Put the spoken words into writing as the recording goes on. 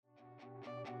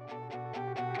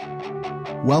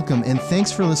Welcome and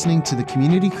thanks for listening to the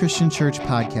Community Christian Church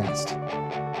podcast.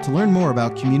 To learn more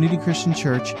about Community Christian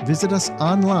Church, visit us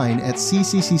online at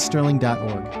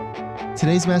cccsterling.org.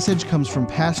 Today's message comes from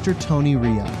Pastor Tony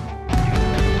Ria.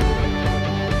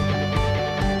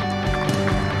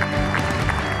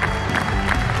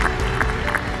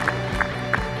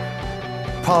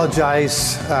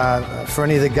 Apologize for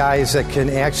any of the guys that can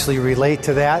actually relate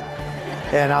to that.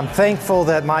 And I'm thankful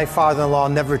that my father-in-law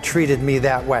never treated me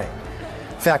that way.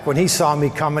 In fact, when he saw me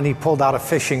coming, he pulled out a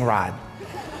fishing rod.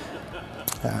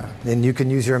 And you can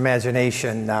use your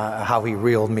imagination how he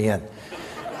reeled me in.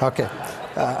 Okay.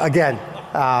 Again,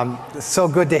 so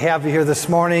good to have you here this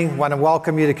morning. Want to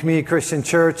welcome you to Community Christian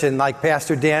Church. And like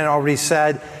Pastor Dan already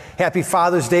said, happy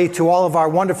Father's Day to all of our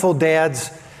wonderful dads,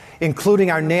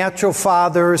 including our natural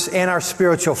fathers and our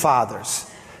spiritual fathers.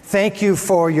 Thank you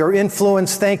for your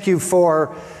influence. Thank you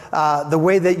for the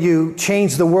way that you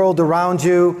change the world around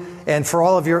you and for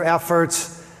all of your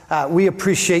efforts. We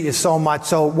appreciate you so much.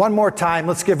 So one more time,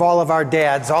 let's give all of our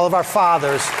dads, all of our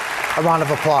fathers, a round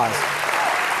of applause.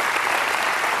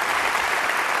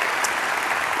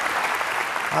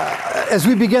 As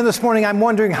we begin this morning, I'm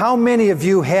wondering how many of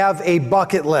you have a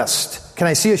bucket list? Can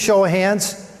I see a show of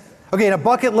hands? Okay, and a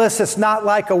bucket list is not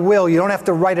like a will. You don't have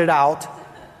to write it out.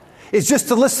 It's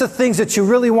just a list of things that you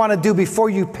really want to do before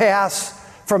you pass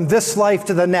from this life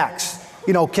to the next.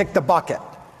 You know, kick the bucket.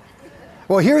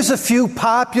 Well, here's a few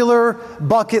popular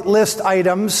bucket list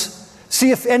items.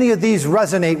 See if any of these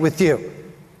resonate with you.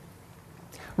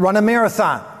 Run a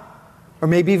marathon, or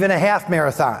maybe even a half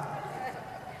marathon.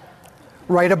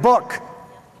 Write a book.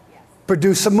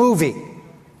 Produce a movie.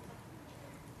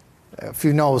 A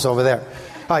few no's over there.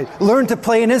 All right. Learn to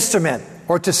play an instrument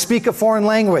or to speak a foreign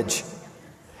language.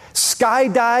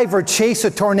 Skydive or chase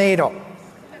a tornado.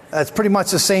 That's pretty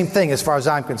much the same thing as far as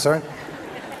I'm concerned.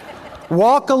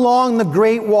 Walk along the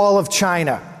Great Wall of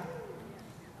China.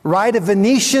 Ride a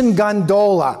Venetian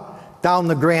gondola down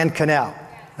the Grand Canal.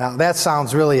 Now that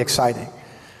sounds really exciting.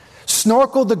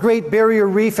 Snorkel the Great Barrier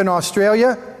Reef in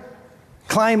Australia.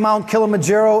 Climb Mount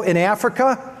Kilimanjaro in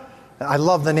Africa. I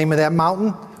love the name of that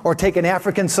mountain. Or take an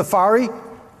African safari.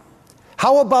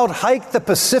 How about hike the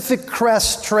Pacific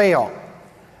Crest Trail?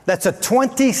 That's a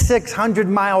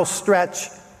 2,600-mile stretch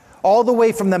all the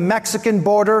way from the Mexican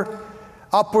border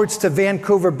upwards to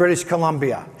Vancouver, British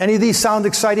Columbia. Any of these sound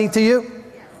exciting to you?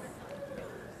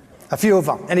 A few of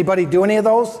them. Anybody do any of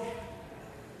those?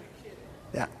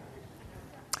 Yeah.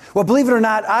 Well, believe it or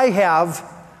not, I have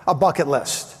a bucket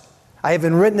list. I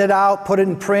haven't written it out, put it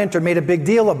in print, or made a big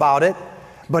deal about it,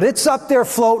 but it's up there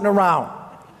floating around.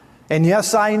 And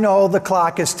yes, I know the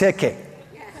clock is ticking.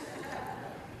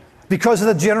 Because of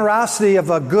the generosity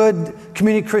of a good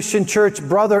Community Christian Church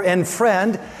brother and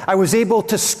friend, I was able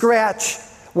to scratch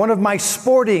one of my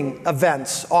sporting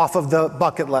events off of the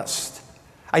bucket list.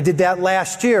 I did that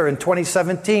last year in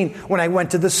 2017 when I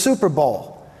went to the Super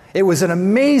Bowl. It was an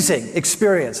amazing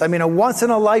experience. I mean, a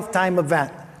once-in-a-lifetime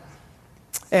event.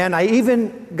 And I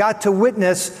even got to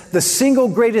witness the single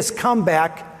greatest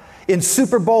comeback in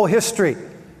Super Bowl history,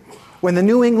 when the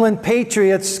New England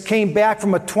Patriots came back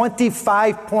from a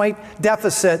 25-point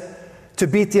deficit to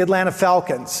beat the Atlanta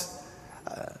Falcons.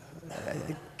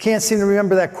 Can't seem to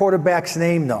remember that quarterback's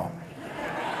name, though.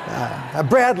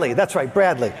 Bradley, that's right,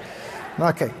 Bradley.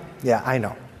 Okay, yeah, I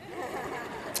know.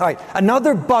 All right,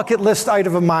 another bucket list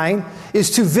item of mine is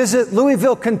to visit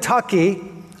Louisville, Kentucky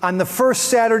on the first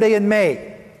Saturday in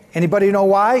May. Anybody know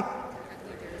why?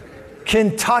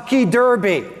 Kentucky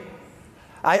Derby.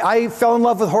 I fell in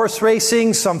love with horse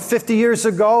racing some 50 years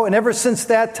ago, and ever since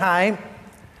that time,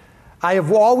 I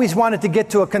have always wanted to get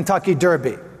to a Kentucky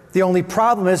Derby. The only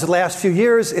problem is the last few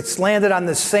years, it's landed on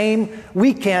the same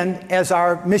weekend as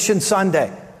our Mission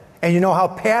Sunday. And you know how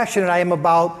passionate I am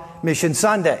about Mission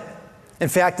Sunday. In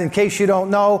fact, in case you don't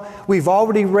know, we've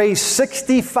already raised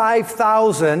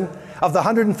 $65,000 of the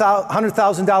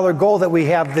 $100,000 goal that we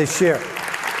have this year.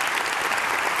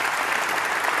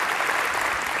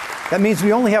 That means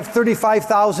we only have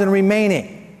 $35,000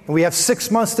 remaining, and we have 6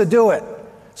 months to do it.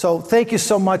 So thank you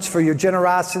so much for your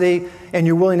generosity and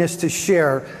your willingness to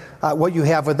share what you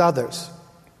have with others.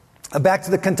 Back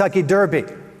to the Kentucky Derby.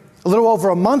 A little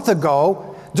over a month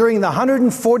ago, during the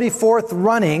 144th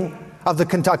running of the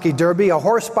Kentucky Derby, a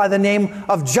horse by the name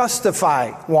of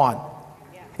Justify won.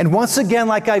 And once again,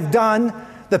 like I've done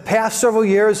the past several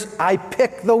years, I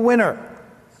pick the winner.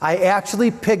 I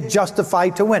actually picked Justify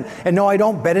to win. And no, I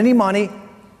don't bet any money.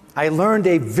 I learned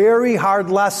a very hard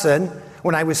lesson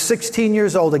when I was 16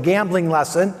 years old, a gambling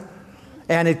lesson,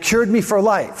 and it cured me for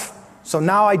life. So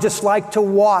now I just like to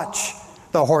watch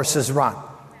the horses run,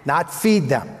 not feed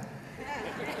them.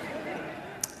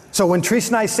 So when Teresa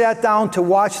and I sat down to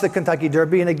watch the Kentucky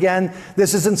Derby, and again,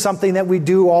 this isn't something that we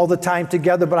do all the time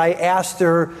together, but I asked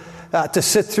her to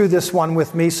sit through this one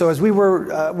with me. So as we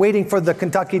were waiting for the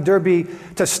Kentucky Derby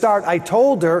to start, I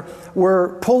told her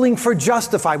we're pulling for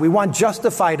Justify. We want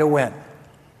Justify to win.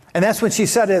 And that's when she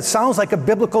said, it sounds like a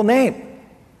biblical name.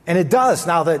 And it does,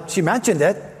 now that she mentioned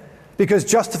it, because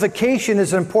justification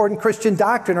is an important Christian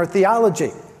doctrine or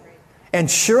theology. And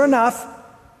sure enough,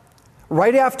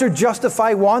 right after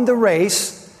Justify won the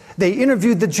race, they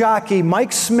interviewed the jockey,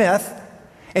 Mike Smith,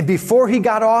 and before he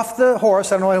got off the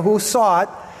horse, I don't know who saw it,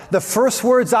 the first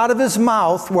words out of his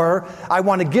mouth were, I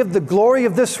want to give the glory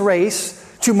of this race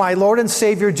to my Lord and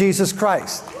Savior, Jesus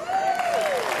Christ.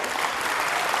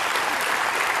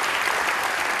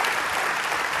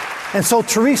 And so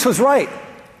Teresa was right.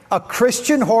 A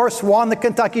Christian horse won the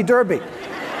Kentucky Derby.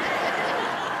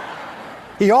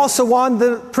 He also won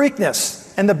the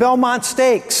Preakness and the Belmont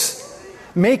Stakes,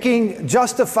 making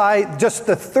Justify just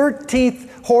the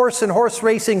 13th horse in horse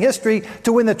racing history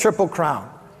to win the Triple Crown.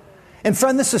 And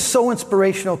friend, this is so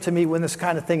inspirational to me when this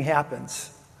kind of thing happens.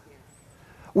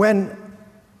 When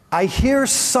I hear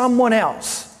someone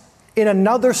else in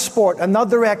another sport,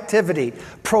 another activity,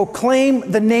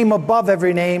 proclaim the name above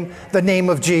every name, the name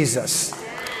of Jesus.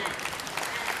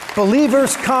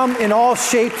 Believers come in all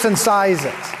shapes and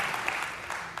sizes.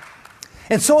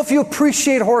 And so if you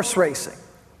appreciate horse racing,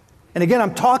 and again,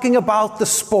 I'm talking about the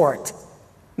sport,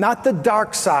 not the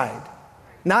dark side,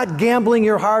 not gambling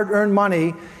your hard-earned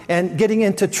money and getting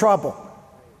into trouble.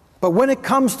 But when it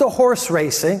comes to horse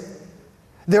racing,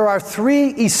 there are three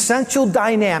essential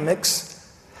dynamics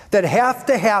that have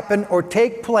to happen or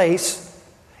take place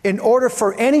in order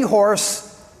for any horse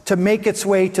to make its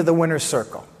way to the winner's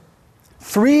circle.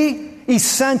 Three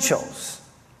essentials,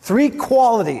 three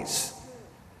qualities,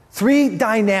 three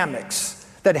dynamics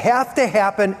that have to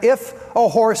happen if a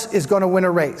horse is going to win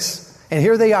a race. And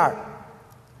here they are.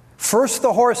 First,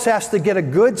 the horse has to get a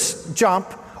good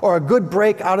jump or a good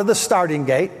break out of the starting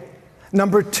gate.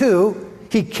 Number two,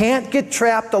 he can't get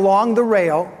trapped along the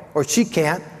rail, or she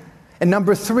can't. And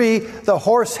number three, the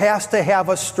horse has to have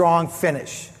a strong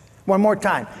finish. One more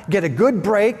time. Get a good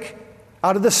break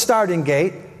out of the starting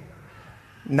gate,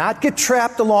 not get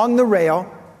trapped along the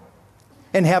rail,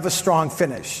 and have a strong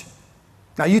finish.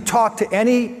 Now, you talk to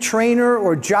any trainer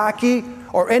or jockey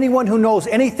or anyone who knows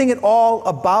anything at all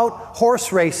about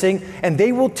horse racing, and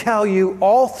they will tell you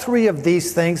all three of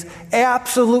these things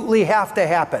absolutely have to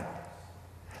happen.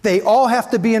 They all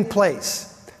have to be in place.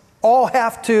 All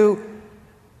have to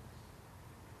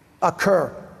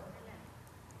occur.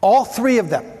 All three of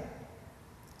them.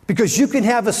 Because you can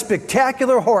have a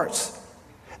spectacular horse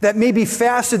that may be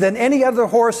faster than any other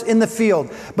horse in the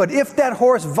field, but if that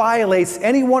horse violates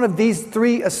any one of these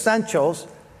three essentials,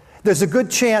 there's a good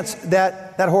chance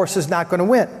that that horse is not going to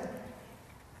win.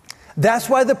 That's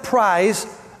why the prize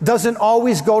doesn't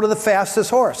always go to the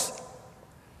fastest horse.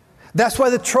 That's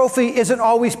why the trophy isn't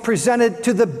always presented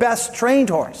to the best trained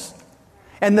horse.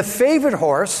 And the favorite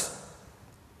horse,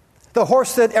 the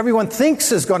horse that everyone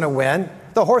thinks is going to win,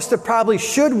 the horse that probably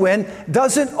should win,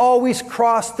 doesn't always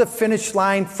cross the finish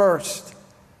line first.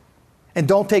 And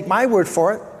don't take my word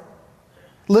for it.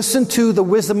 Listen to the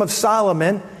wisdom of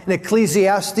Solomon in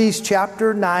Ecclesiastes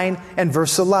chapter 9 and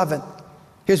verse 11.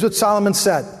 Here's what Solomon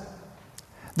said.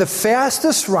 The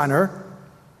fastest runner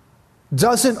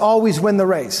doesn't always win the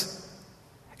race.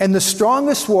 And the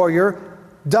strongest warrior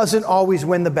doesn't always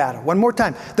win the battle. One more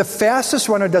time. The fastest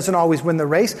runner doesn't always win the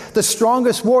race. The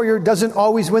strongest warrior doesn't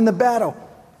always win the battle.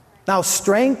 Now,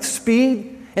 strength,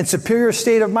 speed, and superior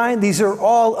state of mind, these are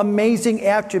all amazing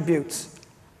attributes.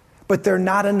 But they're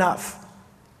not enough.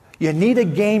 You need a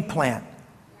game plan.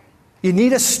 You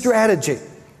need a strategy.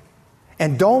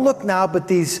 And don't look now, but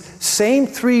these same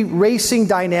three racing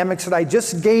dynamics that I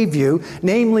just gave you,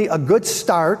 namely a good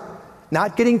start,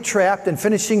 not getting trapped, and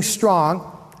finishing strong,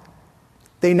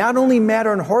 they not only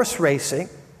matter in horse racing,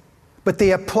 but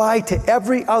they apply to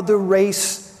every other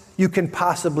race you can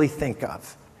possibly think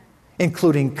of,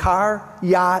 including car,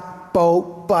 yacht,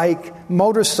 boat, bike,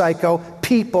 motorcycle,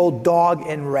 people, dog,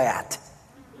 and rat.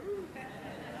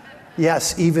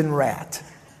 Yes, even rat.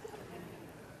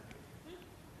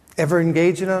 Ever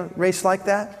engage in a race like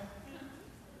that?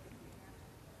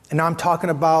 And now I'm talking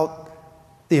about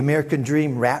the American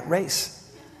Dream rat race.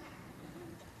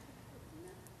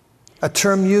 A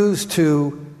term used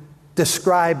to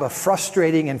describe a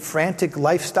frustrating and frantic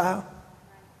lifestyle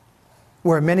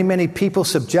where many, many people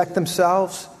subject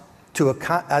themselves to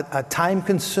a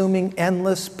time-consuming,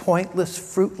 endless, pointless,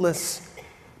 fruitless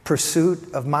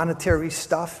pursuit of monetary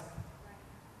stuff.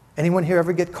 Anyone here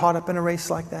ever get caught up in a race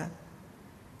like that?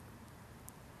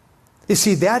 You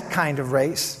see, that kind of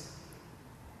race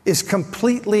is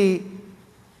completely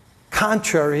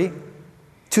contrary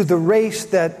to the race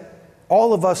that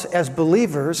all of us as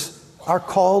believers are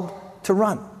called to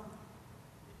run.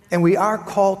 And we are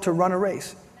called to run a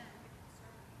race.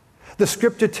 The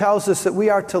scripture tells us that we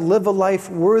are to live a life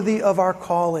worthy of our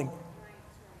calling.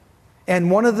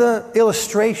 And one of the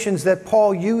illustrations that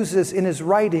Paul uses in his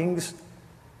writings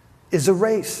is a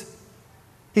race.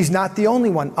 He's not the only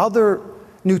one. Other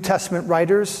New Testament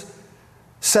writers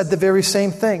said the very same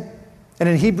thing. And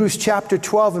in Hebrews chapter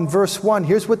 12 and verse 1,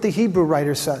 here's what the Hebrew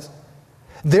writer says.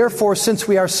 Therefore, since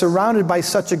we are surrounded by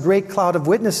such a great cloud of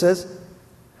witnesses,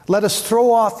 let us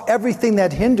throw off everything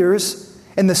that hinders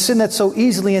and the sin that so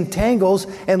easily entangles,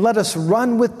 and let us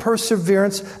run with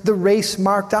perseverance the race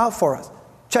marked out for us.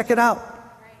 Check it out.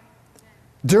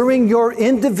 During your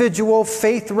individual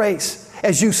faith race,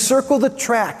 as you circle the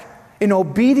track and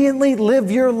obediently live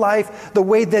your life the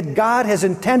way that God has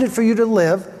intended for you to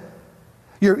live,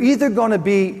 you're either going to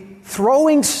be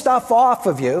throwing stuff off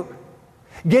of you,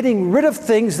 getting rid of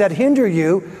things that hinder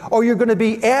you, or you're going to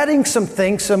be adding some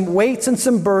things, some weights and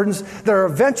some burdens that are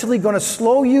eventually going to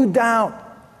slow you down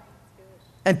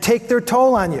and take their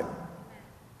toll on you.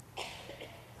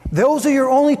 Those are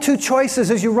your only two choices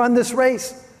as you run this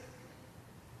race.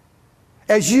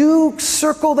 As you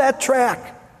circle that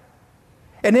track,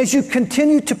 and as you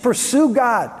continue to pursue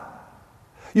God,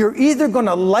 you're either going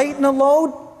to lighten a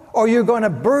load or you're going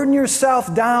to burden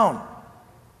yourself down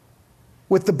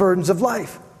with the burdens of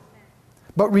life.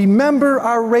 But remember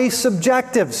our race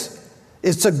objectives.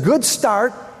 It's a good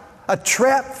start, a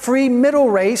trap-free middle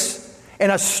race,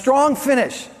 and a strong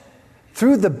finish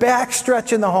through the back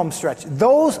stretch and the home stretch.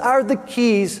 Those are the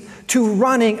keys to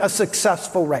running a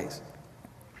successful race.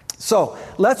 So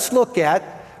let's look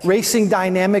at racing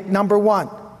dynamic number 1.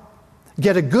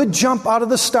 Get a good jump out of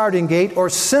the starting gate, or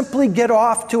simply get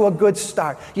off to a good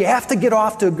start. You have to get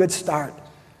off to a good start.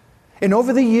 And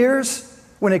over the years,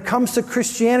 when it comes to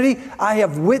Christianity, I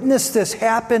have witnessed this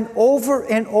happen over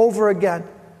and over again.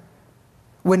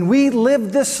 When we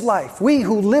live this life, we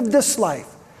who live this life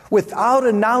without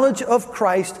a knowledge of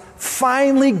Christ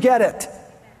finally get it.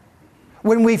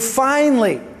 When we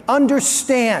finally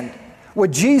understand what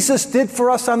Jesus did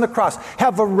for us on the cross,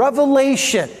 have a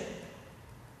revelation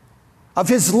of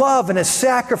His love and His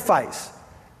sacrifice,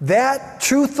 that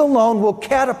truth alone will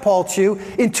catapult you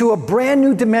into a brand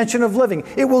new dimension of living.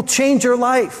 It will change your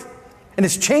life. And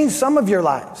it's changed some of your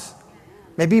lives.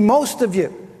 Maybe most of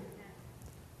you.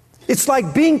 It's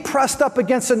like being pressed up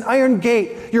against an iron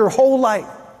gate your whole life.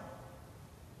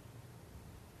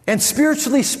 And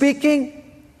spiritually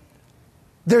speaking,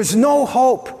 there's no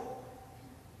hope.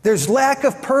 There's lack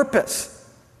of purpose.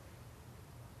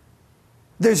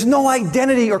 There's no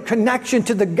identity or connection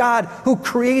to the God who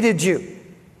created you.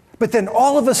 But then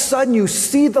all of a sudden you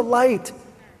see the light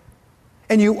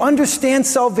and you understand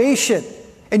salvation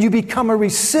and you become a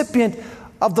recipient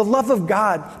of the love of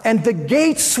God, and the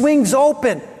gate swings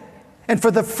open. And for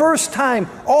the first time,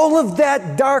 all of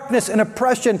that darkness and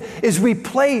oppression is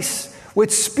replaced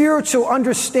with spiritual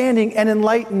understanding and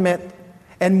enlightenment.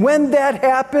 And when that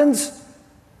happens,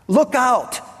 look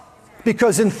out,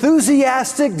 because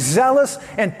enthusiastic, zealous,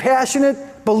 and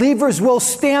passionate believers will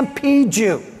stampede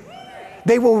you.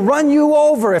 They will run you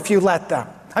over if you let them.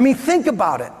 I mean, think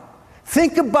about it.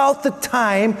 Think about the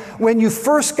time when you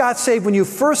first got saved, when you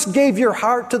first gave your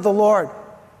heart to the Lord.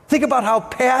 Think about how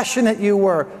passionate you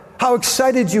were, how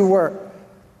excited you were.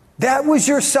 That was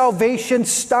your salvation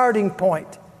starting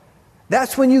point.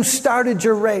 That's when you started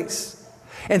your race.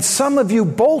 And some of you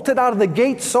bolted out of the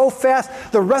gate so fast,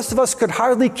 the rest of us could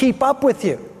hardly keep up with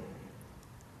you.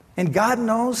 And God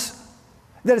knows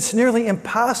that it's nearly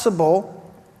impossible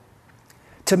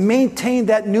to maintain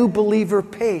that new believer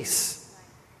pace.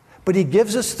 But He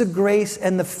gives us the grace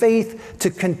and the faith to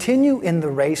continue in the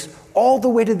race all the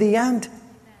way to the end.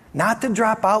 Not to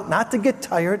drop out, not to get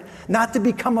tired, not to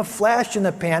become a flash in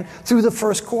the pan through the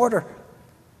first quarter.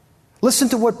 Listen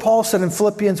to what Paul said in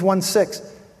Philippians 1:6.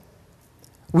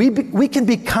 We can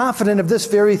be confident of this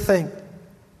very thing,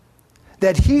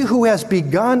 that He who has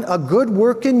begun a good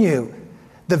work in you,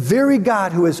 the very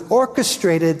God who has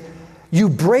orchestrated you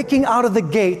breaking out of the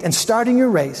gate and starting your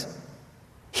race,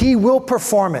 He will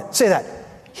perform it. Say that.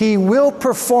 He will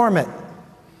perform it.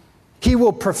 He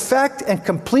will perfect and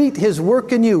complete His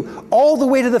work in you all the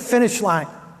way to the finish line.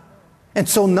 And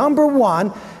so number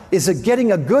 1 is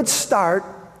getting a good start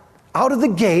out of the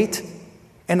gate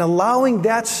and allowing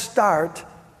that start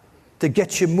to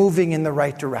get you moving in the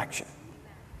right direction.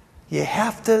 You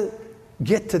have to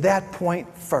get to that point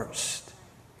first.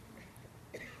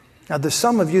 Now, there's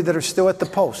some of you that are still at the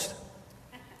post.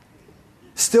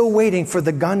 still waiting for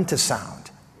the gun to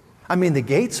sound. I mean, the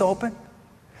gate's open.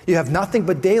 You have nothing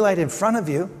but daylight in front of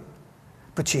you,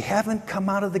 but you haven't come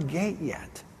out of the gate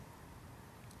yet.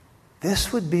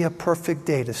 This would be a perfect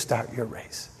day to start your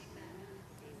race.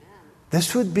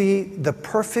 This would be the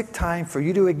perfect time for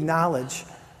you to acknowledge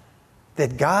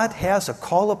that God has a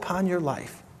call upon your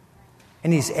life,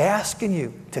 and He's asking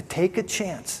you to take a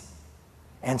chance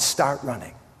and start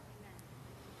running.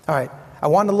 All right, I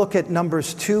want to look at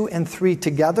numbers 2 and 3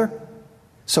 together.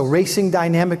 So racing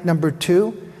dynamic number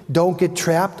 2, don't get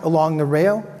trapped along the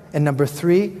rail. And number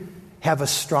 3, have a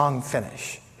strong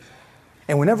finish.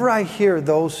 And whenever I hear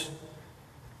those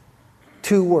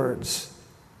 2 words,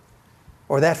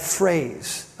 or that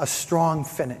phrase, a strong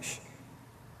finish,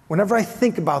 whenever I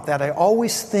think about that, I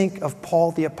always think of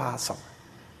Paul the Apostle.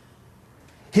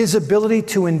 His ability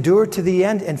to endure to the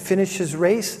end and finish his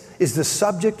race is the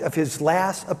subject of his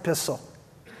last epistle.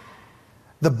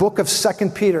 The book of 2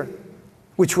 Peter,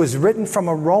 which was written from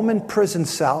a Roman prison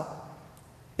cell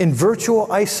in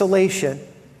virtual isolation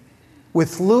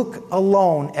with Luke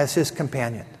alone as his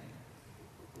companion.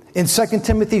 In 2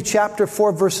 Timothy chapter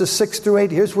 4, verses 6 through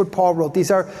 8, here's what Paul wrote. These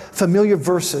are familiar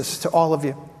verses to all of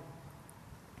you.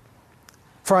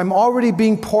 For I'm already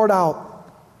being poured out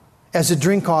as a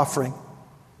drink offering,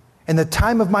 and the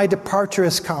time of my departure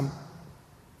has come.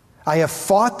 I have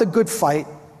fought the good fight.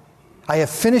 I have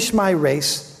finished my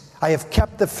race. I have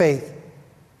kept the faith.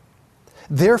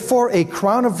 Therefore, a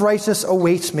crown of righteousness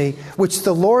awaits me, which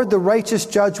the Lord, the righteous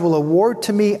judge, will award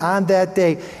to me on that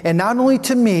day. And not only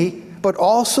to me, but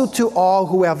also to all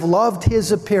who have loved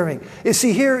his appearing. You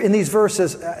see, here in these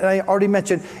verses, and I already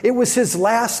mentioned, it was his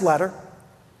last letter.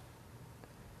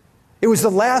 It was the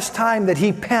last time that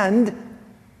he penned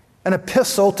an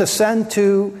epistle to send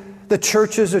to the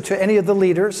churches or to any of the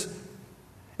leaders.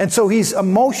 And so he's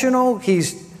emotional,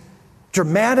 he's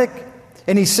dramatic,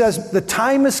 and he says, the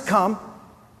time has come,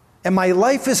 and my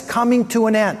life is coming to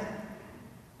an end.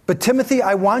 But Timothy,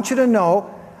 I want you to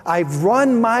know, I've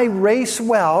run my race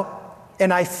well,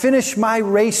 and I finished my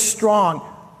race strong.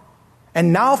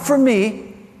 And now for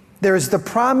me, there is the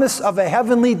promise of a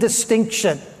heavenly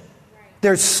distinction.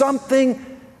 There's something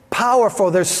powerful.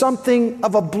 There's something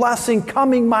of a blessing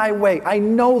coming my way. I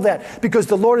know that because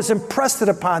the Lord has impressed it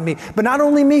upon me. But not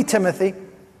only me, Timothy,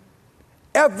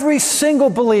 every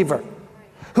single believer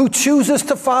who chooses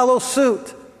to follow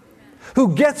suit,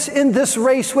 who gets in this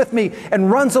race with me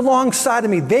and runs alongside of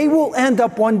me, they will end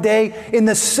up one day in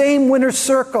the same winner's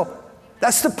circle.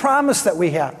 That's the promise that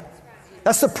we have.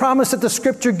 That's the promise that the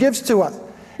Scripture gives to us.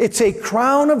 It's a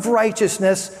crown of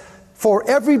righteousness for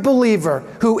every believer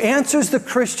who answers the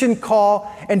Christian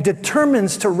call and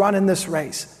determines to run in this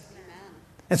race.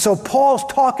 And so Paul's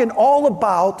talking all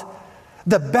about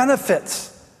the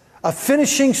benefits of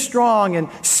finishing strong and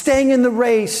staying in the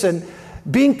race and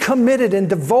being committed and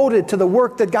devoted to the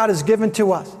work that God has given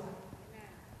to us.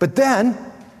 But then,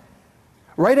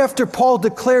 right after Paul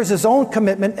declares his own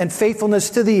commitment and faithfulness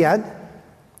to the end,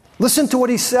 listen to what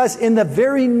he says in the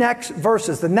very next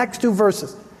verses, the next 2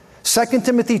 verses. 2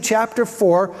 Timothy chapter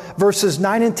 4, verses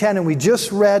 9 and 10, and we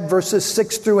just read verses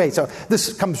 6 through 8. So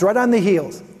this comes right on the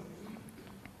heels.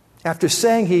 After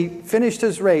saying he finished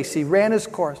his race, he ran his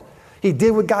course, he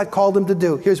did what God called him to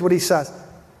do. Here's what he says.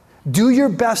 Do your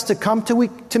best to come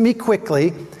to me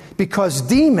quickly, because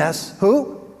Demas,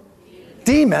 who?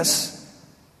 Demas,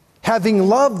 having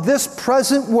loved this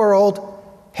present world,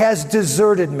 has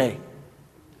deserted me.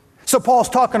 So Paul's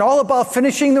talking all about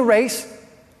finishing the race.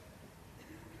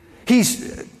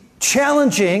 He's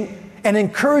challenging and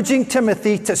encouraging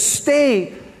Timothy to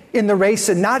stay in the race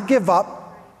and not give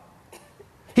up.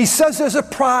 He says there's a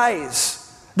prize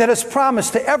that is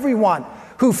promised to everyone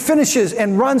who finishes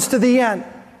and runs to the end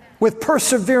with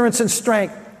perseverance and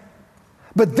strength.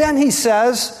 But then he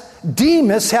says,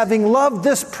 Demas, having loved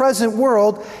this present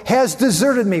world, has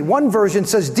deserted me. One version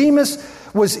says Demas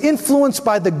was influenced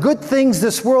by the good things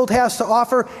this world has to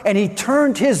offer, and he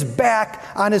turned his back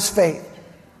on his faith.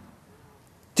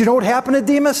 Do you know what happened to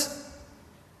Demas?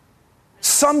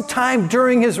 Sometime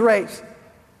during his race,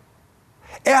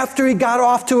 after he got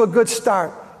off to a good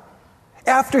start,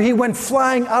 after he went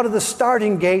flying out of the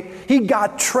starting gate, he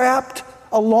got trapped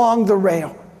along the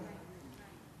rail.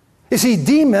 You see,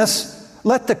 Demas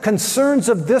let the concerns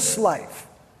of this life,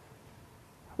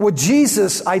 what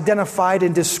Jesus identified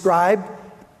and described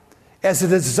as the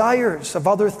desires of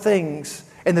other things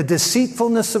and the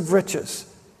deceitfulness of riches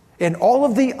and all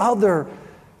of the other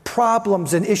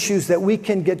problems and issues that we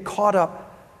can get caught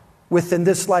up with in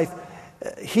this life,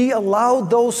 he allowed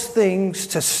those things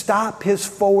to stop his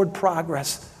forward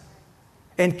progress.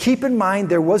 And keep in mind,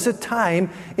 there was a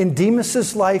time in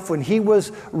Demas's life when he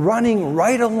was running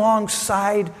right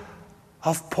alongside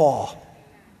of Paul.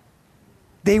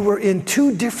 They were in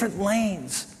two different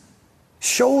lanes,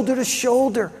 shoulder to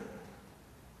shoulder.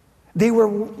 They were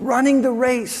running the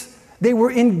race. They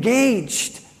were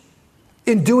engaged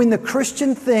in doing the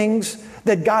Christian things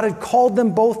that God had called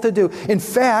them both to do. In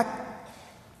fact,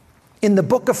 in the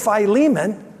book of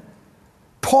Philemon,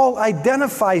 Paul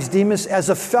identifies Demas as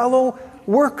a fellow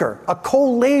worker, a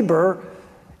co-laborer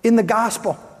in the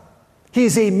gospel.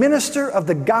 He's a minister of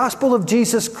the gospel of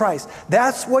Jesus Christ.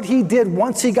 That's what he did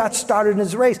once he got started in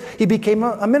his race. He became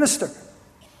a minister.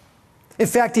 In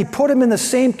fact, he put him in the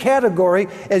same category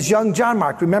as young John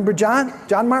Mark. Remember John?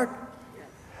 John Mark?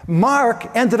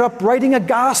 Mark ended up writing a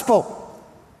gospel.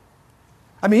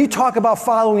 I mean, you talk about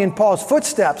following in Paul's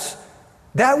footsteps.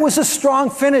 That was a strong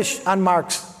finish on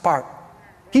Mark's part.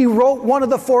 He wrote one of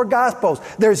the four Gospels.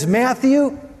 There's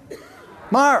Matthew,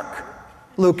 Mark,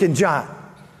 Luke, and John.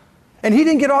 And he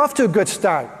didn't get off to a good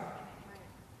start.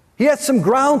 He had some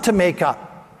ground to make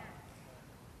up.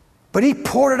 But he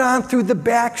poured it on through the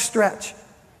back stretch.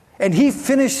 And he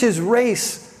finished his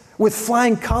race with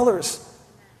flying colors.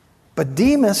 But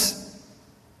Demas,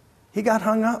 he got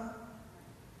hung up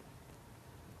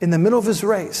in the middle of his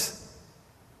race.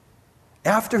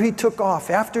 After he took off,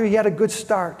 after he had a good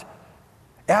start,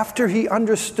 after he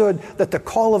understood that the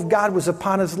call of God was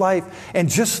upon his life, and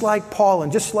just like Paul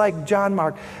and just like John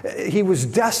Mark, he was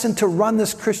destined to run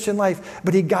this Christian life,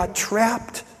 but he got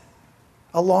trapped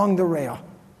along the rail.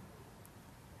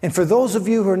 And for those of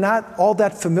you who are not all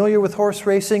that familiar with horse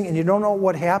racing and you don't know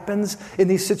what happens in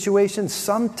these situations,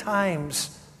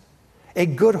 sometimes a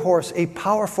good horse, a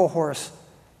powerful horse,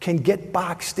 can get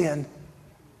boxed in.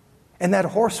 And that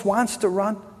horse wants to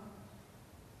run.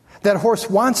 That horse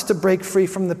wants to break free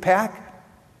from the pack.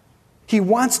 He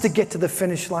wants to get to the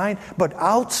finish line, but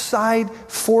outside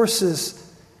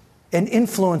forces and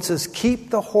influences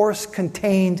keep the horse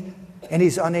contained, and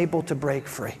he's unable to break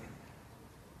free.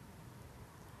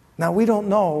 Now, we don't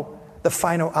know the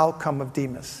final outcome of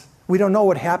Demas. We don't know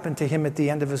what happened to him at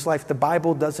the end of his life. The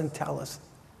Bible doesn't tell us.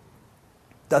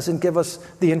 Doesn't give us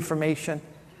the information.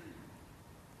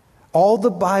 All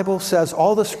the Bible says,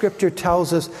 all the Scripture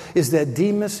tells us, is that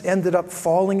Demas ended up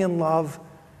falling in love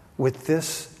with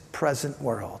this present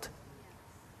world.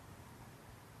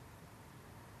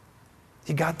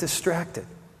 He got distracted.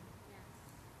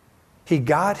 He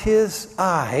got his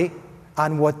eye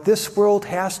on what this world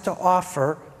has to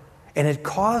offer, and it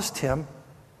caused him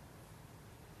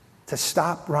to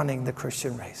stop running the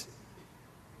Christian race.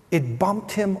 It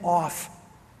bumped him off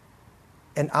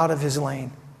and out of his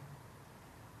lane.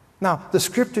 Now, the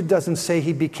Scripture doesn't say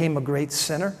he became a great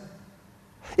sinner.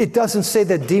 It doesn't say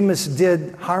that Demas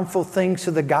did harmful things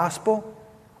to the gospel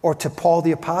or to Paul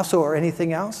the Apostle or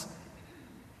anything else.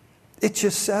 It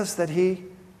just says that he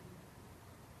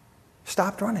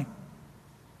stopped running.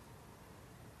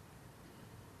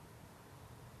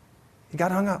 He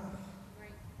got hung up.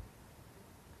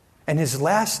 And his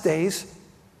last days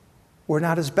were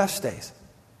not his best days.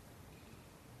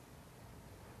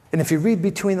 And if you read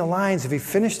between the lines, if he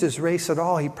finished his race at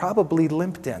all, he probably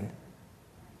limped in.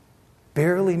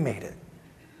 Barely made it.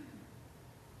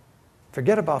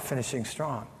 Forget about finishing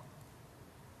strong.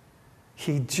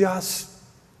 He just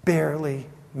barely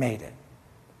made it.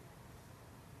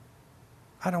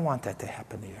 I don't want that to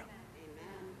happen to you.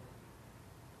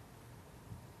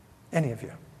 Any of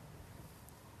you.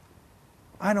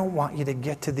 I don't want you to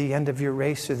get to the end of your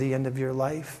race or the end of your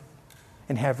life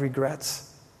and have regrets.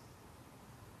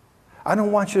 I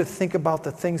don't want you to think about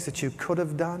the things that you could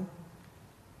have done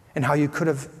and how you could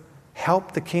have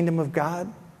helped the kingdom of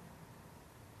God,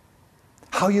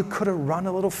 how you could have run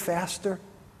a little faster,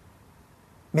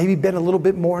 maybe been a little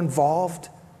bit more involved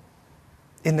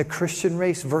in the Christian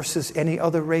race versus any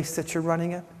other race that you're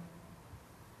running in.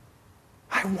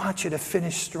 I want you to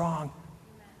finish strong.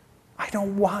 I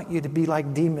don't want you to be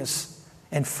like Demas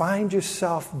and find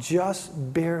yourself just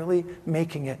barely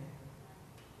making it.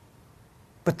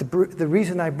 But the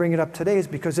reason I bring it up today is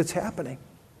because it's happening.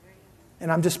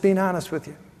 And I'm just being honest with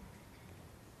you.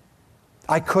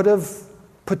 I could have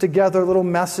put together a little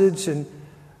message and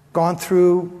gone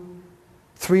through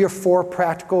 3 or 4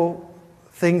 practical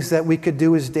things that we could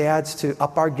do as dads to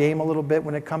up our game a little bit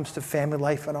when it comes to family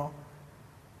life and all.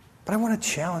 But I want to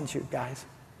challenge you guys.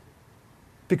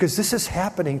 Because this is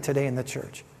happening today in the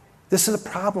church. This is a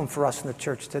problem for us in the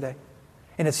church today.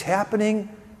 And it's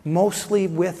happening mostly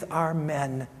with our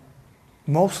men,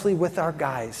 mostly with our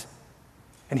guys.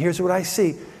 And here's what I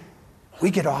see.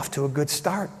 We get off to a good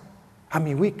start. I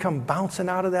mean, we come bouncing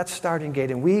out of that starting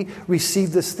gate and we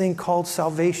receive this thing called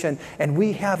salvation, and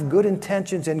we have good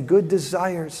intentions and good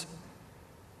desires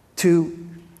to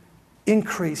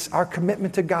increase our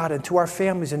commitment to God and to our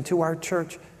families and to our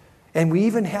church. And we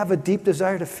even have a deep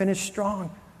desire to finish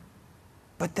strong.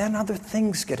 But then other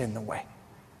things get in the way.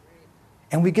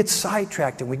 And we get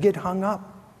sidetracked and we get hung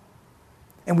up.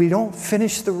 And we don't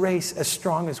finish the race as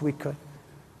strong as we could.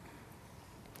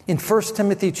 In 1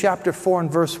 Timothy chapter 4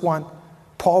 and verse 1,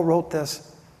 Paul wrote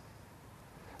this: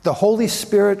 "The Holy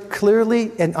Spirit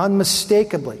clearly and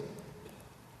unmistakably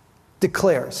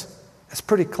declares," that's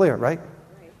pretty clear, right?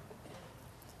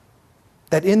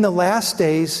 "That in the last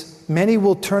days many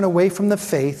will turn away from the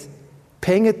faith,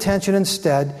 paying attention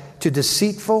instead to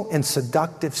deceitful and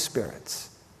seductive spirits."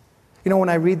 You know, when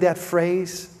I read that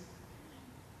phrase,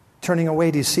 turning away,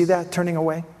 do you see that? Turning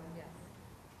away?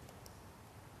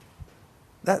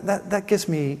 That gives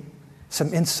me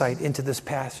some insight into this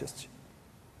passage.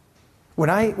 When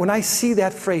I see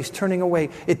that phrase, turning away,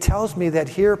 it tells me that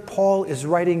here Paul is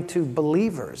writing to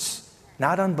believers,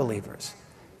 not unbelievers.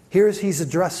 Here he's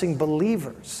addressing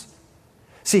believers.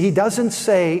 See, he doesn't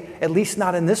say, at least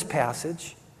not in this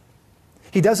passage,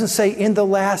 he doesn't say in the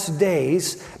last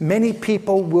days many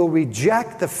people will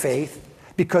reject the faith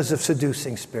because of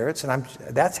seducing spirits, and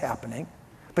that's happening.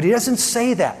 But he doesn't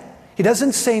say that. He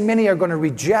doesn't say many are going to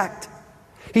reject.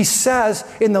 He says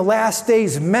in the last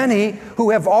days many who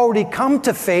have already come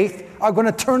to faith are going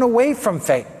to turn away from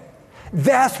faith.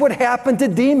 That's what happened to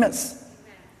Demas.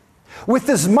 With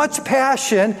as much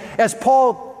passion as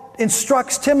Paul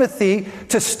instructs Timothy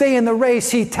to stay in the race,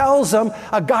 he tells him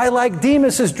a guy like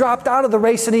Demas has dropped out of the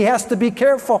race and he has to be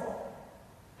careful.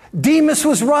 Demas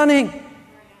was running.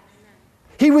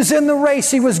 He was in the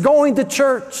race. He was going to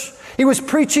church. He was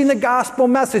preaching the gospel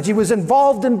message. He was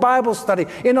involved in Bible study,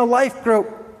 in a life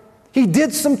group. He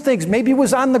did some things. Maybe he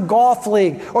was on the golf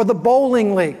league or the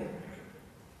bowling league.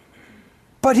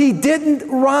 But he didn't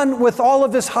run with all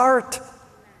of his heart.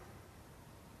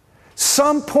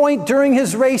 Some point during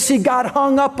his race, he got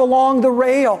hung up along the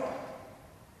rail.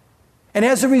 And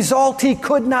as a result, he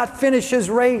could not finish his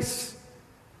race.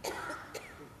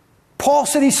 Paul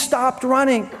said he stopped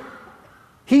running.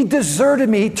 He deserted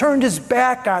me. He turned his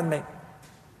back on me.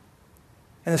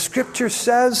 And the scripture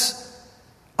says,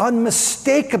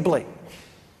 unmistakably,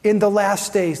 in the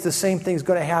last days, the same thing's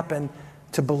going to happen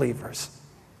to believers.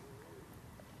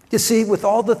 You see, with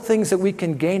all the things that we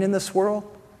can gain in this world,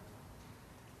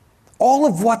 all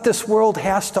of what this world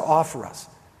has to offer us,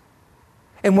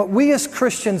 and what we as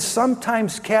Christians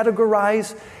sometimes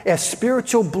categorize as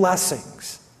spiritual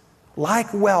blessings,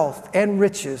 like wealth and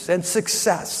riches and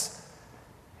success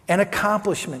and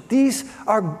accomplishment, these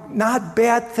are not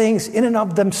bad things in and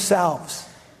of themselves.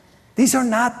 These are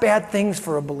not bad things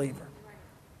for a believer.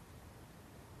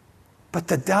 But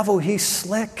the devil, he's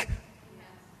slick.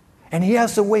 And he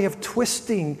has a way of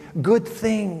twisting good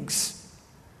things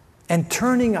and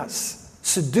turning us,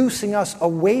 seducing us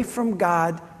away from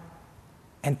God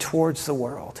and towards the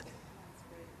world.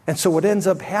 And so what ends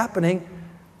up happening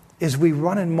is we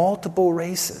run in multiple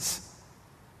races.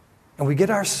 And we get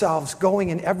ourselves going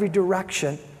in every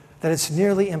direction that it's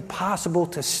nearly impossible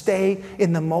to stay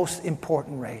in the most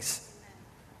important race.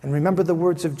 And remember the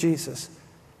words of Jesus.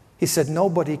 He said,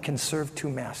 nobody can serve two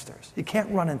masters. You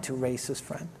can't run in two races,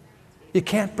 friend. You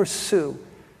can't pursue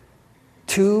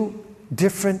two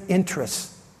different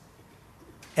interests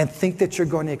and think that you're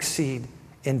going to exceed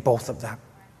in both of them.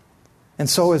 And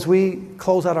so as we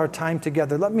close out our time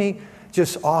together, let me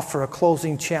just offer a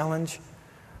closing challenge.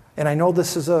 And I know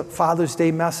this is a Father's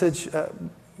Day message,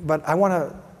 but I want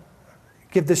to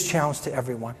give this challenge to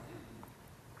everyone.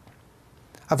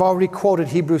 I've already quoted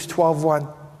Hebrews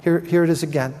 12:1. Here it is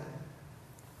again.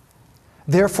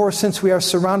 Therefore, since we are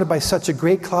surrounded by such a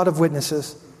great cloud of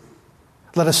witnesses,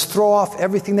 let us throw off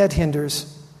everything that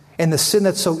hinders and the sin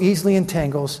that so easily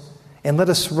entangles, and let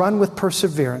us run with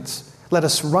perseverance. Let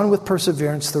us run with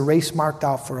perseverance the race marked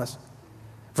out for us.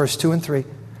 Verse 2 and 3.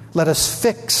 Let us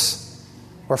fix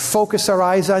or focus our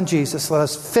eyes on Jesus. Let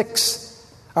us fix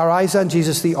our eyes on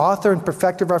Jesus, the author and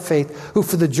perfecter of our faith, who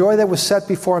for the joy that was set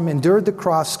before him endured the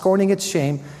cross, scorning its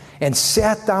shame, and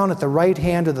sat down at the right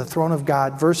hand of the throne of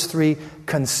God. Verse 3,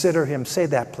 consider him. Say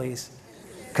that, please.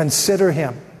 Consider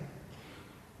him.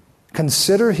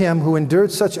 Consider him who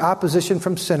endured such opposition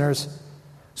from sinners,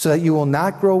 so that you will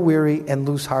not grow weary and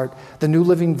lose heart. The New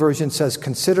Living Version says,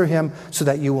 consider him so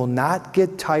that you will not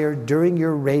get tired during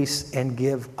your race and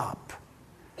give up.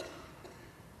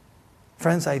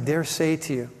 Friends, I dare say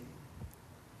to you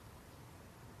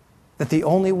that the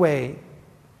only way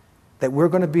that we're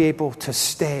going to be able to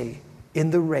stay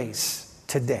in the race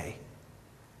today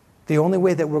The only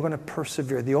way that we're going to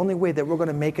persevere, the only way that we're going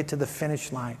to make it to the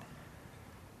finish line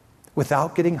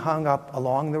without getting hung up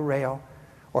along the rail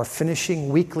or finishing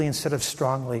weakly instead of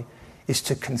strongly is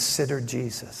to consider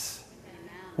Jesus.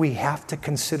 We have to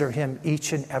consider him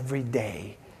each and every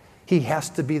day. He has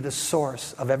to be the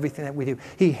source of everything that we do.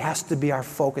 He has to be our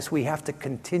focus. We have to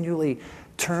continually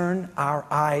turn our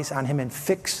eyes on him and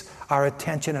fix our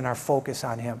attention and our focus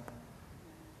on him.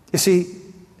 You see,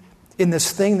 in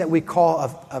this thing that we call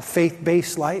a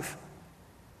faith-based life,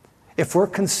 if we're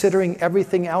considering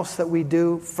everything else that we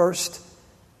do first,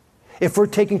 if we're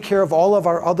taking care of all of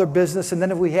our other business, and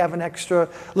then if we have an extra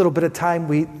little bit of time,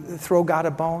 we throw God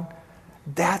a bone,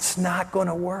 that's not going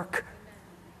to work.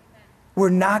 We're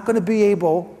not going to be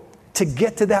able to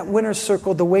get to that winner's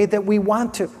circle the way that we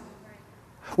want to.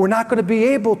 We're not going to be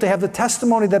able to have the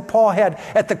testimony that Paul had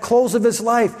at the close of his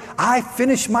life. I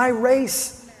finished my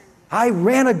race. I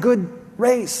ran a good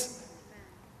race.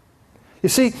 You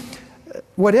see,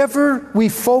 whatever we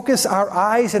focus our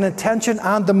eyes and attention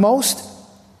on the most,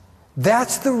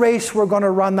 that's the race we're going to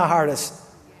run the hardest.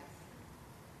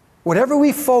 Whatever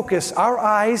we focus our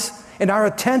eyes and our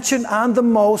attention on the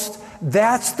most,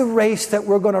 that's the race that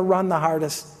we're going to run the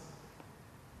hardest.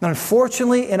 And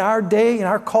unfortunately, in our day, in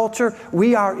our culture,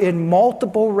 we are in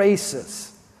multiple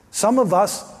races. Some of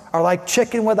us are like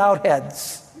chicken without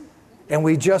heads, and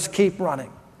we just keep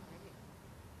running.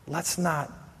 Let's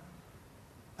not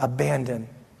abandon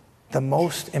the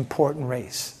most important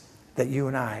race that you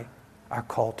and I are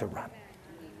called to run.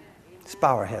 Let's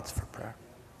bow our heads for prayer.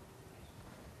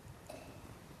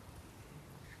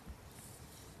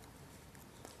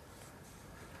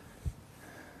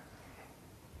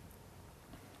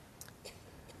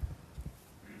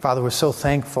 Father, we're so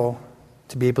thankful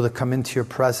to be able to come into your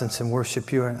presence and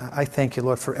worship you. And I thank you,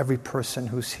 Lord, for every person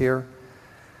who's here.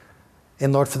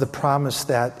 And Lord, for the promise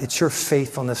that it's your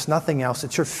faithfulness, nothing else.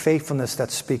 It's your faithfulness that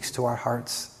speaks to our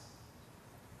hearts.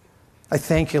 I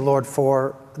thank you, Lord,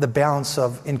 for the balance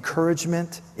of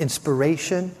encouragement,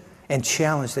 inspiration, and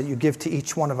challenge that you give to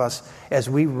each one of us as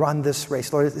we run this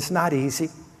race. Lord, it's not easy.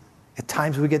 At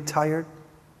times we get tired.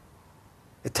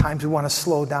 At times we want to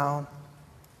slow down.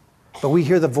 But we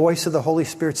hear the voice of the Holy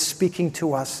Spirit speaking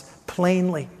to us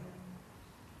plainly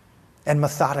and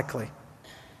methodically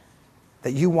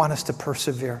that you want us to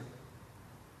persevere.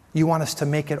 You want us to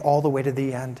make it all the way to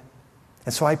the end.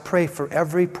 And so I pray for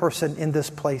every person in this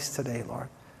place today, Lord.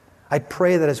 I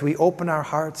pray that as we open our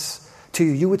hearts to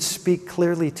you, you would speak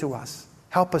clearly to us.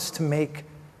 Help us to make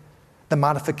the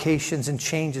modifications and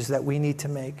changes that we need to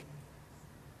make.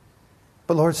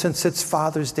 But Lord, since it's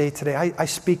Father's Day today, I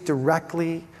speak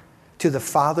directly to the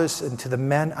fathers and to the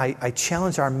men. I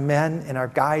challenge our men and our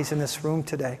guys in this room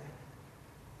today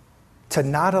to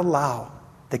not allow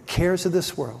the cares of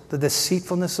this world, the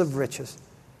deceitfulness of riches,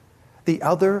 the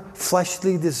other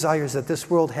fleshly desires that this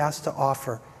world has to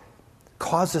offer,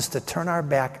 cause us to turn our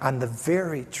back on the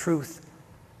very truth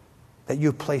that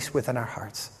you place within our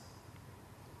hearts.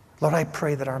 Lord, I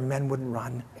pray that our men would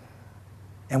run,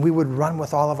 and we would run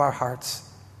with all of our hearts,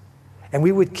 and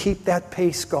we would keep that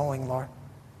pace going, Lord.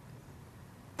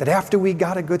 That after we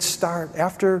got a good start,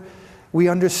 after we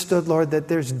understood, Lord, that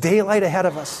there's daylight ahead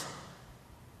of us,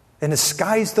 and the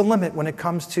sky's the limit when it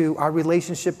comes to our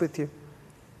relationship with you,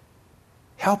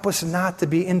 help us not to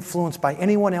be influenced by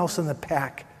anyone else in the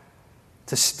pack,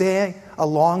 to stay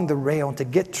along the rail and to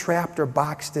get trapped or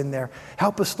boxed in there.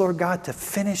 Help us, Lord God, to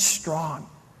finish strong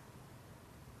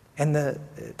and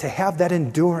to have that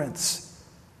endurance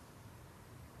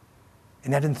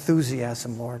and that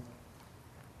enthusiasm, Lord,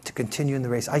 to continue in the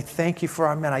race. I thank you for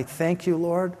our men. I thank you,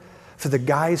 Lord, for the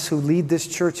guys who lead this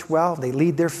church well. They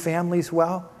lead their families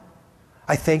well.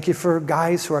 I thank you for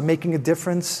guys who are making a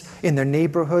difference in their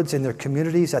neighborhoods, in their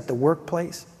communities, at the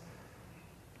workplace.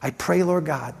 I pray, Lord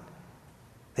God,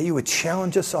 that you would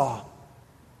challenge us all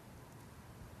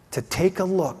to take a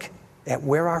look at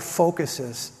where our focus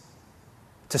is,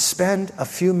 to spend a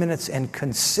few minutes and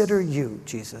consider you,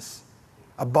 Jesus,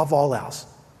 above all else.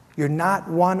 You're not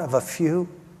one of a few.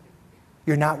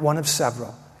 You're not one of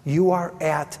several. You are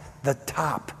at the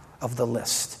top of the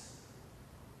list.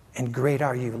 And great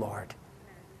are you, Lord.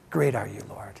 Great are you,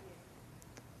 Lord.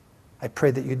 I pray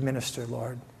that you'd minister,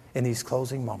 Lord, in these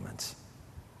closing moments.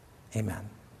 Amen.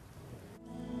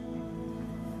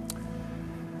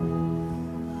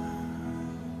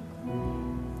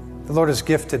 The Lord has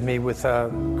gifted me with a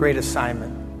great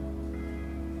assignment.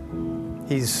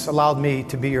 He's allowed me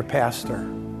to be your pastor.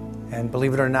 And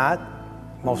believe it or not,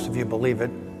 most of you believe it,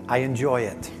 I enjoy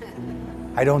it.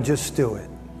 I don't just do it.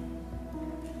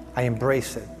 I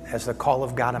embrace it as the call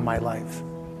of God in my life.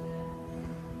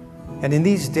 And in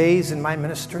these days in my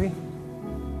ministry,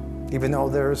 even though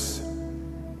there's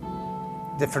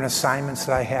different assignments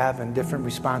that I have and different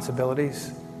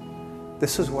responsibilities,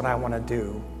 this is what I want to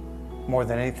do more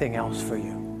than anything else for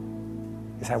you,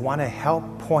 is I want to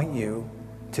help point you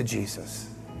to Jesus.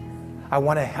 I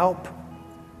want to help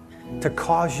to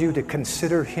cause you to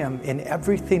consider him in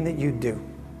everything that you do,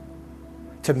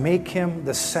 to make him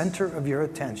the center of your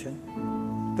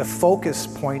attention, the focus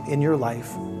point in your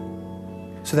life,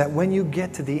 so that when you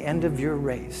get to the end of your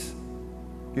race,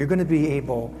 you're going to be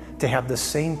able to have the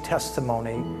same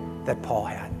testimony that Paul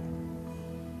had.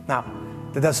 Now,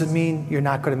 that doesn't mean you're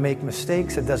not going to make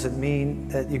mistakes. It doesn't mean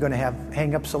that you're going to have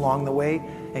hang-ups along the way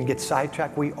and get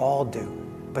sidetracked. We all do.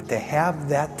 But to have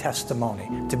that testimony,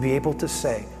 to be able to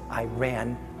say, I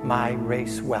ran my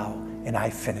race well and I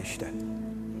finished it.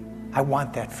 I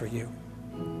want that for you.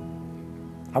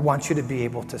 I want you to be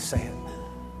able to say it.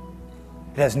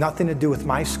 It has nothing to do with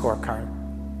my scorecard.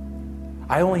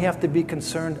 I only have to be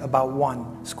concerned about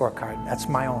one scorecard. That's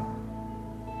my own.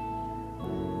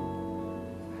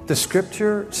 The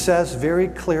scripture says very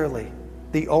clearly,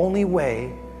 the only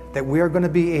way that we are going to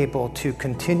be able to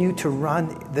continue to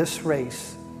run this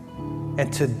race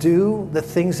and to do the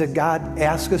things that God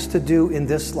asks us to do in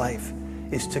this life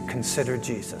is to consider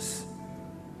Jesus.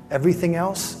 Everything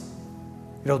else,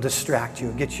 it'll distract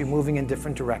you, get you moving in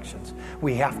different directions.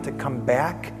 We have to come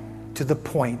back to the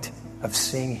point of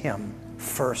seeing him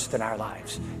first in our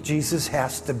lives. Jesus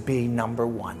has to be number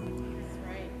one.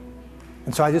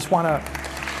 And so I just want to...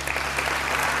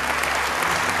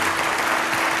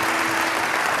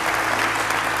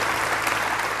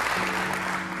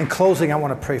 In closing, I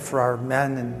want to pray for our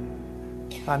men,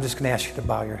 and I'm just going to ask you to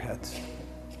bow your heads.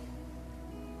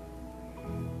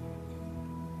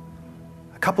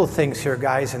 A couple of things here,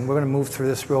 guys, and we're going to move through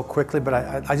this real quickly, but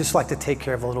I just like to take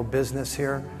care of a little business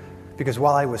here, because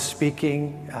while I was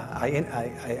speaking,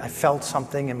 I felt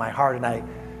something in my heart, and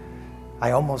I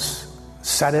almost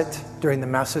said it during the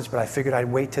message, but I figured I'd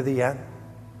wait to the end.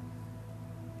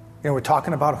 You know, we're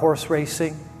talking about horse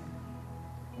racing.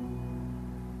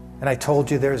 And I told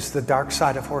you there's the dark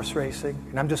side of horse racing.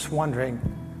 And I'm just wondering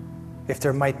if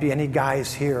there might be any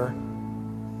guys here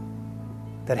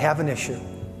that have an issue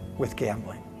with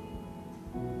gambling.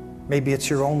 Maybe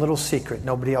it's your own little secret.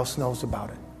 Nobody else knows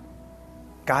about it.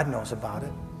 God knows about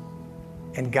it.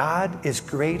 And God is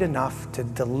great enough to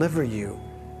deliver you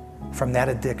from that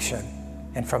addiction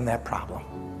and from that problem.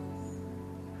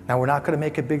 Now, we're not going to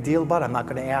make a big deal about it. I'm not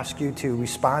going to ask you to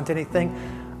respond to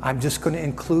anything. I'm just going to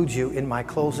include you in my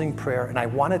closing prayer, and I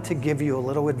wanted to give you a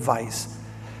little advice.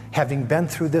 Having been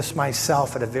through this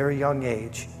myself at a very young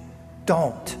age,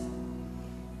 don't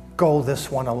go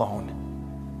this one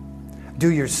alone.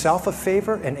 Do yourself a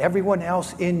favor and everyone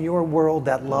else in your world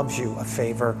that loves you a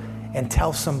favor, and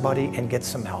tell somebody and get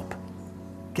some help.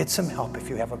 Get some help if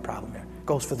you have a problem here.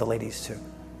 Goes for the ladies too.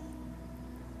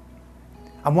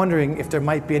 I'm wondering if there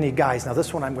might be any guys, now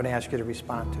this one I'm going to ask you to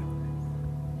respond to,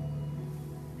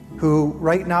 who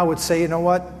right now would say, you know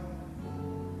what?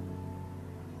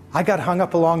 I got hung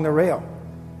up along the rail.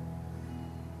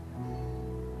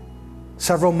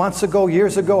 Several months ago,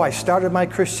 years ago, I started my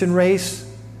Christian race.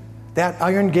 That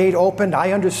iron gate opened.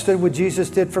 I understood what Jesus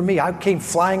did for me. I came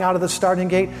flying out of the starting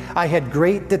gate. I had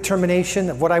great determination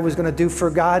of what I was going to do for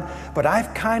God, but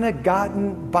I've kind of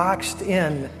gotten boxed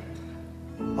in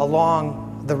along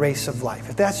the race of life.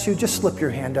 If that's you, just slip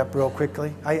your hand up real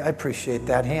quickly. I appreciate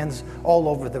that. Hands all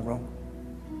over the room.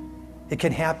 It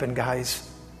can happen, guys.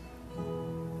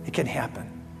 It can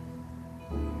happen.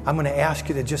 I'm going to ask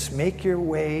you to just make your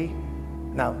way,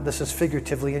 now this is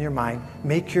figuratively in your mind,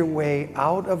 make your way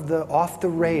off the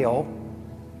rail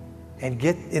and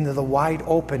get into the wide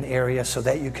open area so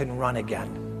that you can run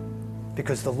again.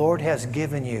 Because the Lord has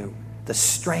given you the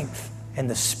strength and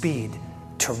the speed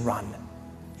to run.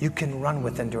 You can run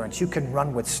with endurance. You can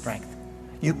run with strength.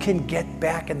 You can get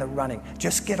back in the running.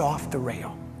 Just get off the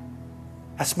rail.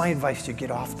 That's my advice to you, get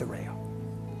off the rail.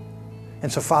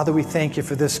 And so, Father, we thank you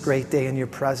for this great day in your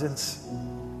presence.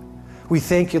 We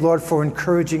thank you, Lord, for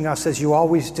encouraging us, as you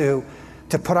always do,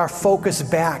 to put our focus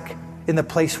back in the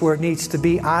place where it needs to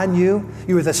be, on you.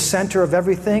 You are the center of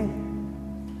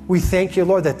everything. We thank you,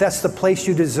 Lord, that that's the place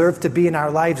you deserve to be in our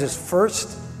lives is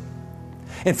first.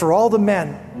 And for all the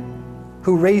men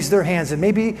who raised their hands, and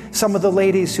maybe some of the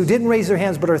ladies who didn't raise their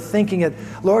hands but are thinking it,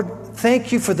 Lord,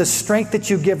 thank you for the strength that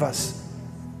you give us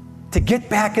to get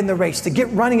back in the race, to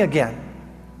get running again.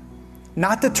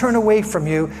 Not to turn away from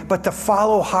you, but to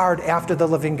follow hard after the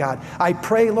living God. I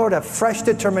pray, Lord, a fresh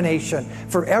determination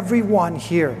for everyone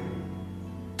here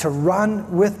to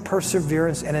run with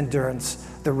perseverance and endurance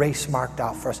the race marked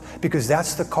out for us, because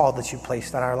that's the call that you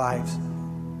placed on our lives.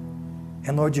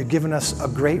 And Lord, you've given us a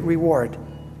great reward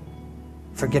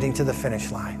for getting to the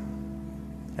finish line.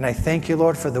 And I thank you,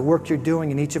 Lord, for the work you're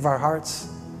doing in each of our hearts.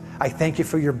 I thank you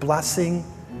for your blessing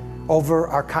over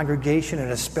our congregation,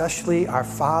 and especially our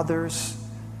fathers.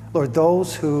 Lord,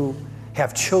 those who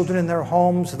have children in their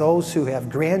homes, those who have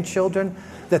grandchildren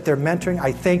that they're mentoring.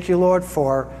 I thank you, Lord,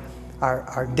 for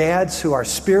our dads who are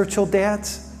spiritual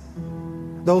dads,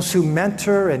 those who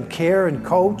mentor and care and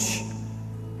coach.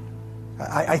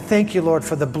 I thank you, Lord,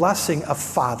 for the blessing of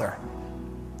Father.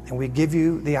 And we give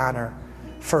you the honor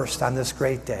first on this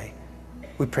great day.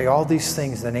 We pray all these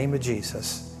things in the name of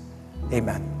Jesus.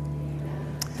 Amen.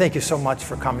 Thank you so much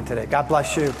for coming today. God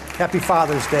bless you. Happy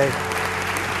Father's Day.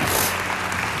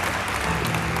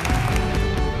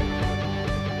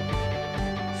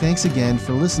 Thanks again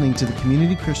for listening to the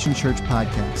Community Christian Church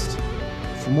podcast.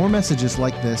 For more messages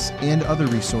like this and other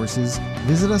resources,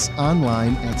 visit us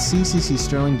online at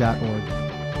cccsterling.org.